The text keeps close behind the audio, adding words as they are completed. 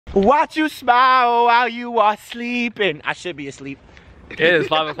Watch you smile while you are sleeping. I should be asleep. It is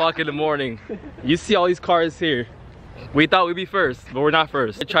 5 o'clock in the morning. You see all these cars here. We thought we'd be first, but we're not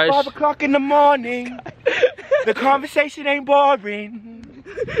first. 5 o'clock in the morning. The conversation ain't boring.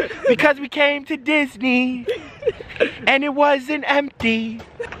 Because we came to Disney and it wasn't empty.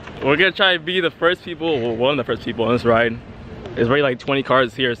 We're gonna try to be the first people, well, one of the first people on this ride. There's already like 20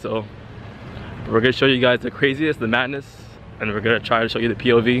 cars here, so we're gonna show you guys the craziest, the madness, and we're gonna try to show you the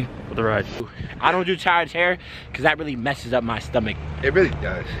POV of the ride. I don't do child's hair because that really messes up my stomach. It really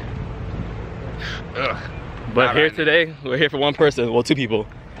does. Ugh. But here today, we're here for one person, well, two people.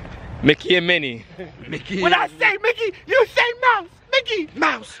 Mickey and Minnie. Mickey. When I say Mickey, you say Mouse. Mickey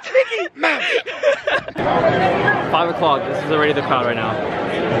Mouse. Mickey Mouse. 5 o'clock, this is already the crowd right now.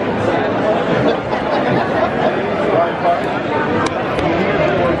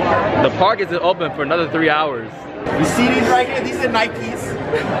 The park isn't open for another 3 hours. You see these right here? These are Nikes.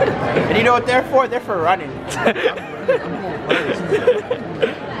 And you know what they're for? They're for running.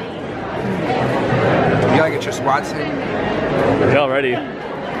 You gotta get your spots in. Yeah, already.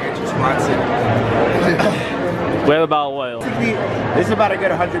 Get your spots in. We have about what? This is about a good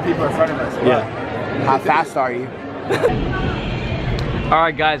 100 people in front of us. Yeah. How fast are you?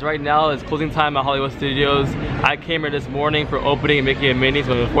 Alright guys, right now it's closing time at Hollywood Studios. I came here this morning for opening Mickey and Minnie's,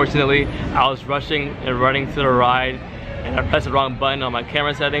 but unfortunately I was rushing and running to the ride and I pressed the wrong button on my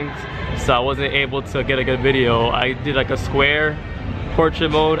camera settings, so I wasn't able to get a good video. I did like a square portrait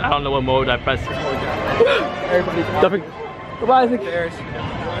mode. I don't know what mode I pressed.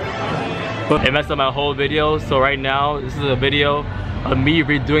 But it messed up my whole video, so right now this is a video of me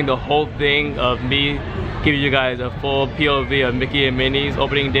redoing the whole thing, of me giving you guys a full POV of Mickey and Minnie's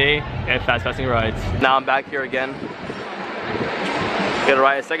opening day and Fast Passing rides. Now I'm back here again. Gonna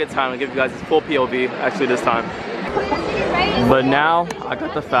ride a second time and give you guys this full POV, actually this time. But now I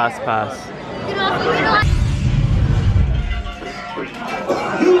got the Fast Pass.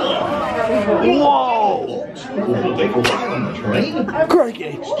 Whoa! We'll take a ride on the train. Crikey.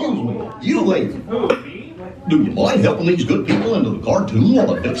 Excuse me, you lady. Do you mind helping these good people into the cartoon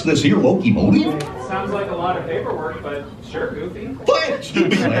while I fix this here locomotive? Sounds like a lot of paperwork, but sure, Goofy. Thanks, you'll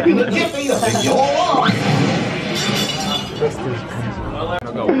be back in a jiffy. I'll take you all up.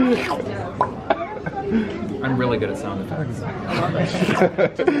 I'm really good at sound effects.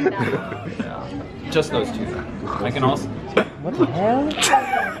 Yeah. Just those two. I can also. What the hell?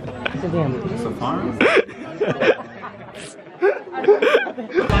 So far.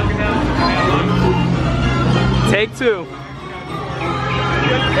 Take two.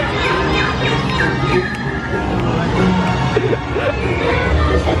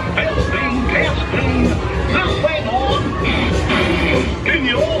 Testing. This thing on. Can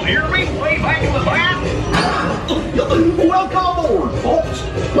you all hear me way back in the back? Welcome aboard, folks.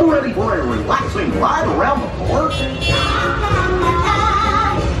 We're ready for a relaxing ride around the park.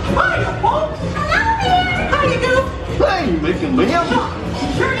 Hi, folks. Hello there. How you doing? Hey, Mick and Mim.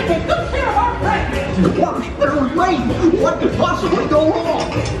 Sure to take good care of our friends. Gosh, there was me. What could possibly go wrong?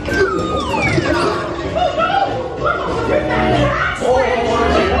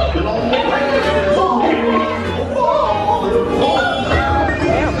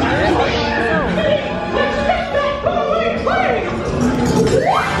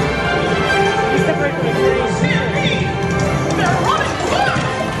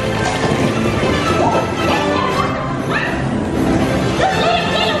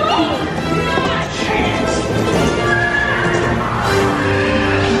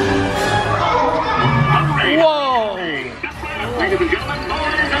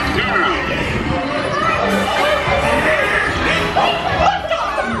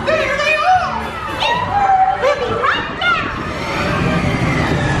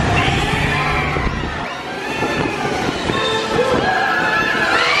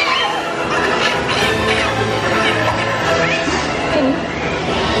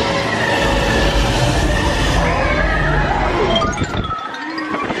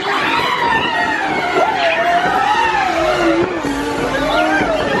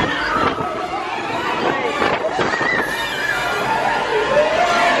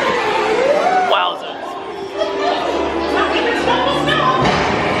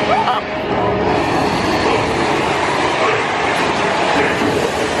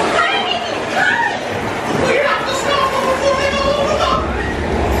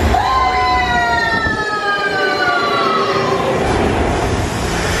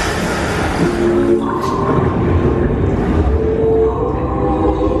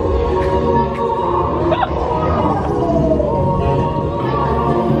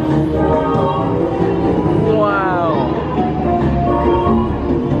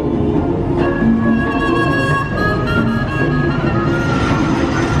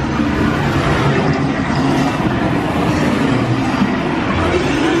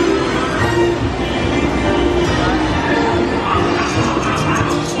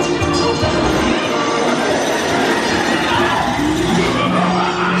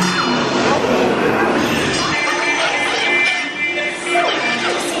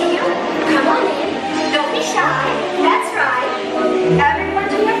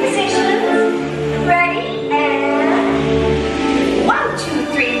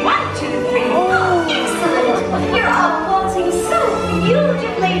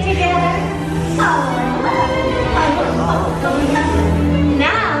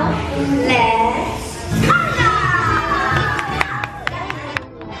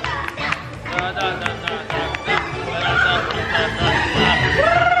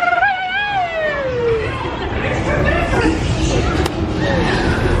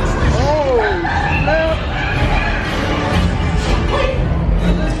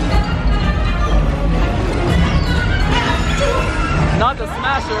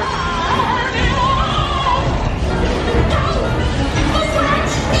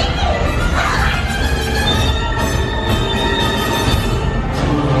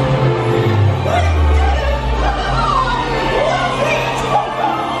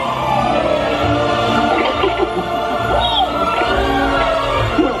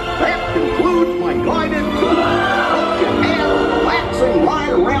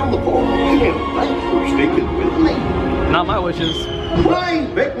 bushes. Hey,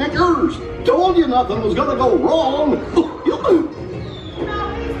 picnickers! Told you nothing was gonna go wrong.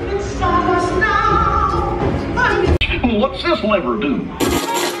 What's this lever do?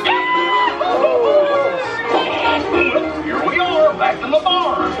 Here we are, back in the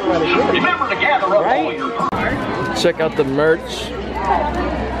barn. Remember to gather up all your parts. Check out the merch.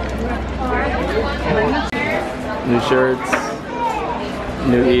 New shirts,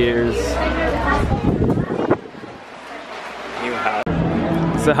 new ears, new hat.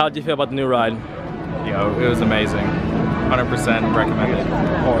 So how'd you feel about the new ride? Yo, it was amazing. 100% recommended.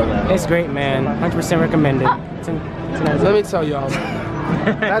 It's great, man. 100% recommended. It's a nice. Let me tell y'all,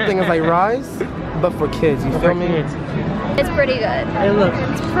 that thing is like Rise, but for kids, you feel me? It's pretty good. Hey, look.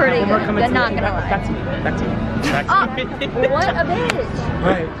 It's pretty good. I'm not gonna lie. Back to me. Back to me. Oh, what a bitch.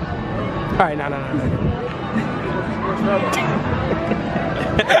 Right. Alright, no.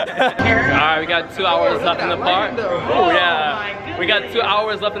 Alright, we got 2 hours left in the park. Oh yeah. We got 2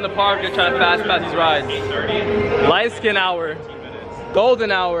 hours left in the park. We're trying to fast pass these rides. Light skin hour.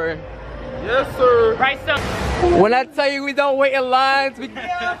 Golden hour. Yes, sir. Right, so. When I tell you we don't wait in lines, we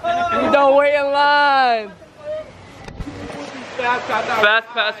don't wait in lines. Fast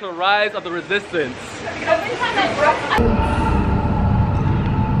pass for Rise of the Resistance.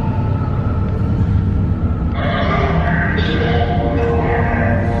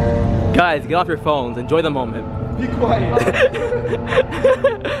 Guys, get off your phones. Enjoy the moment. Be quiet.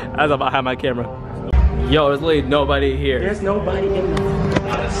 As I'm behind my camera. Yo, there's literally nobody here. There's nobody in the.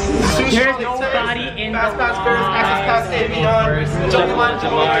 There's nobody in the. Fast pass first, access pass Avion,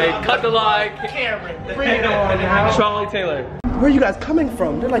 Jamari, cut the line. Cameron, bring it on now. Charlie Taylor. Where are you guys coming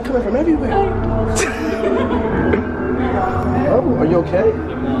from? They're like coming from everywhere. Oh, are you okay?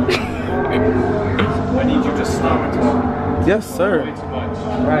 I need you to stop and talk. Yes, sir. Way too much.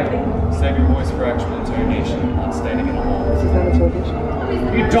 Right. Save your voice for actual interrogation, not standing in a hall. This is not interrogation.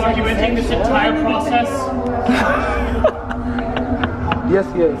 Are you documenting this entire process? Yes,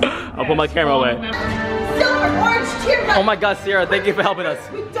 he is. I'll put my camera away. Silver orange teardrop. Oh my God, Sierra, thank you for helping us.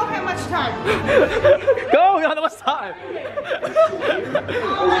 We don't have much time. Go, we don't have that much time.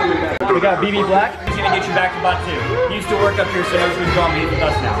 We got BB Black. He's gonna get you back to bot 2. He used to work up here, so knows who's gonna be with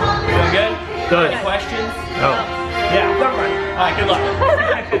us now. You doing good? Good. Any questions? No. Yeah, all right, good luck.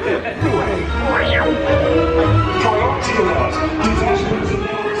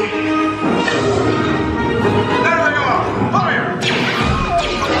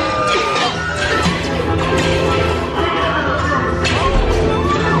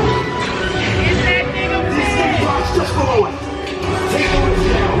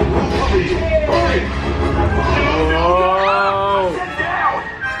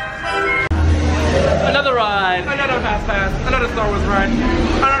 Another ride. Another fast pass, another Star Wars ride.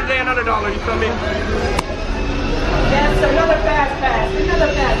 Another day, another dollar, you feel me? Yes, another fast pass.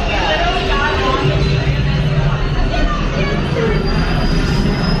 Another fast pass.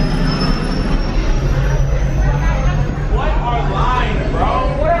 What are lines, bro?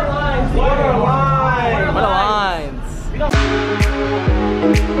 What are lines? What are lines? What are lines?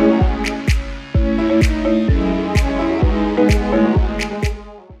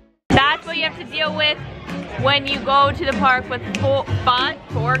 That's what you have to deal with when you go to the park with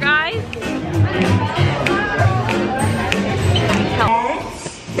four guys.